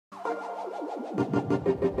Oh,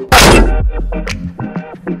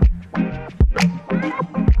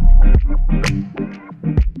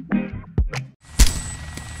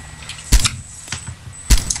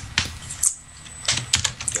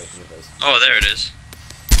 there it is.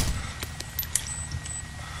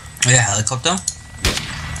 Oh yeah, helicopter?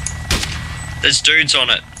 There's dudes on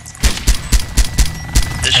it.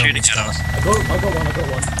 They're shooting at us. I got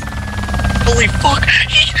one. Holy fuck!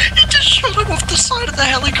 He just shot him off the side of the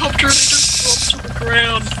helicopter and it just dropped to the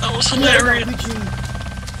ground. That was hilarious.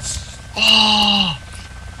 Oh!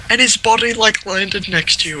 And his body like landed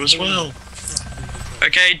next to you as well.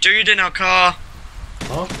 Okay, dude in our car.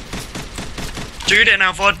 Huh? Dude in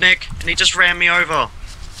our Vodnik, and he just ran me over.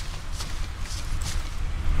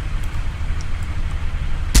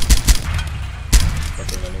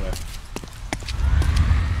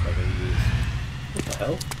 What the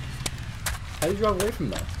hell? How did you drive away from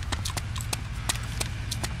that?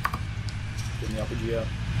 Get me up a gear.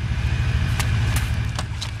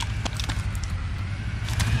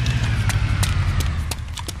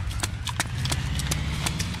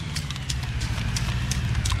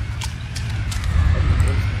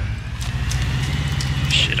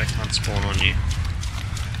 Shit, I can't spawn on you.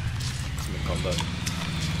 I'm in combat.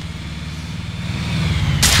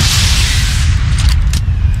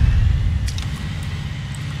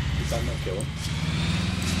 Did that not kill him?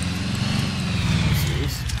 Are you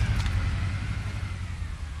serious?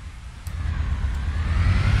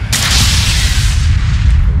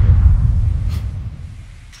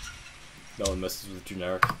 No one messes with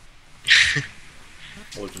generic.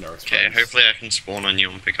 Or generic. Okay, hopefully I can spawn on you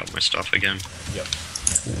and pick up my stuff again. Yep.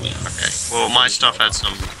 Okay. Well, my stuff had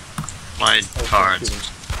some. My car had some.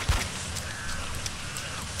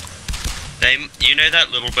 You know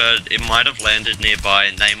that little bird? It might have landed nearby,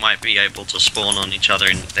 and they might be able to spawn on each other,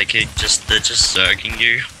 and they're just zerging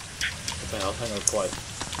you. What the hell? Hang on, quiet.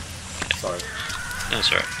 Sorry. No,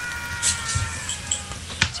 it's alright.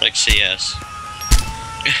 It's like CS.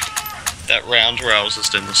 That round where I was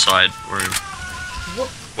just in the side room. What?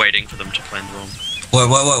 Waiting for them to plan the room.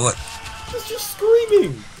 What? He's just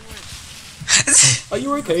screaming! Are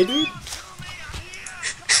you okay, dude?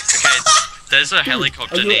 Okay, there's a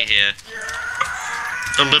helicopter near here.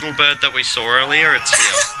 The little bird that we saw earlier, it's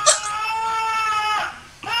here.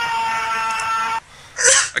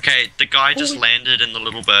 Okay, the guy just landed in the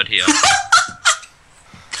little bird here. I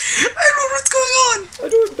don't know what's going on! I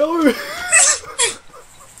don't know!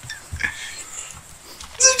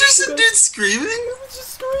 Is there just a dude screaming? He was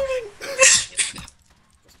just screaming!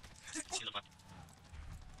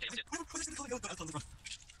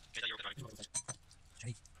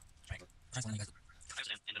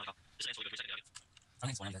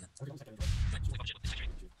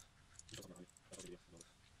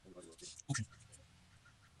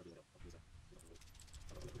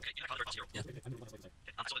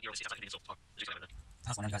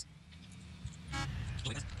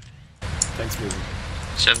 Thanks, Ruben.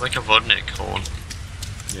 Sounds like a Vodnik horn.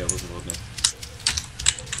 Yeah, it was a Vodnik.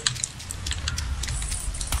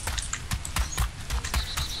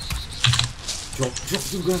 Drop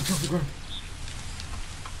to the ground,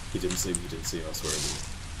 He didn't see me, I swear he did.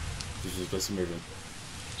 He's just supposed to move in.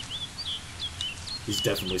 He's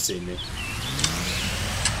definitely seen me.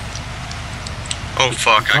 Oh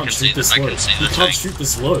fuck, I can see the tank. You can't shoot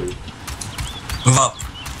this low. Move up.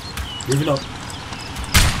 Moving up.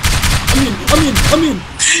 I'm in!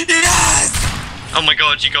 Yes! Oh my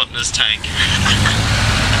god, you got in his tank.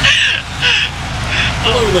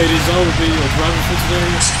 Hello ladies, I will be your driver for today.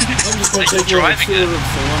 I'm just gonna take you on a tour of the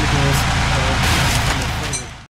Solana.